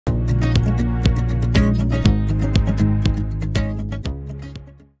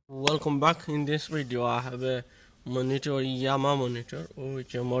welcome back. In this video I have a monitor, IIYAMA monitor,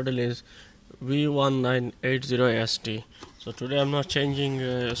 which model is V1980ST. So today I'm not changing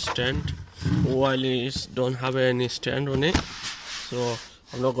stand, while it don't have any stand on it, so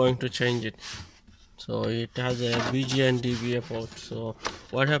I'm not going to change it. So it has a BG and DBA port. So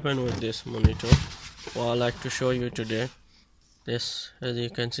what happened with this monitor? Well, I'd like to show you today. This, as you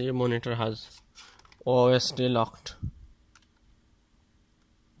can see, monitor has OSD locked.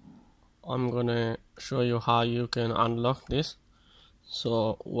 I'm gonna show you how you can unlock this.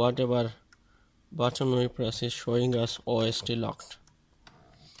 So whatever button we press is showing us OSD locked.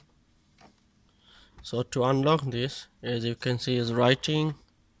 So to unlock this, as you can see, is writing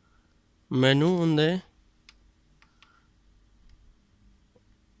menu on there.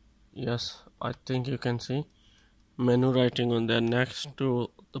 Yes, I think you can see menu writing on there next to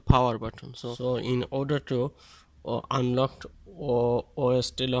the power button. So in order to unlock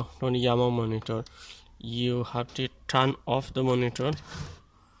OSD locked on IIYAMA monitor, you have to turn off the monitor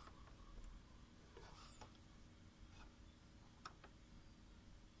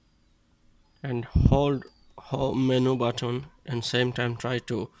and hold menu button, and same time try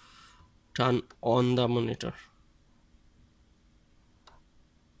to turn on the monitor.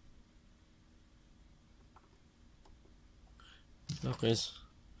 Look, is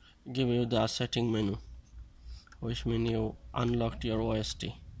give you the setting menu, which means you unlocked your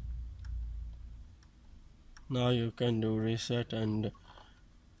OSD. Now you can do reset and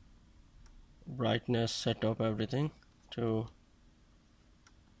brightness, set up everything to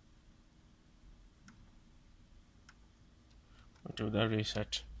do the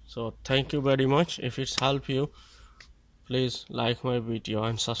reset. So thank you very much. If it's helped you, please like my video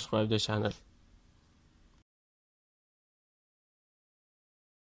and subscribe the channel.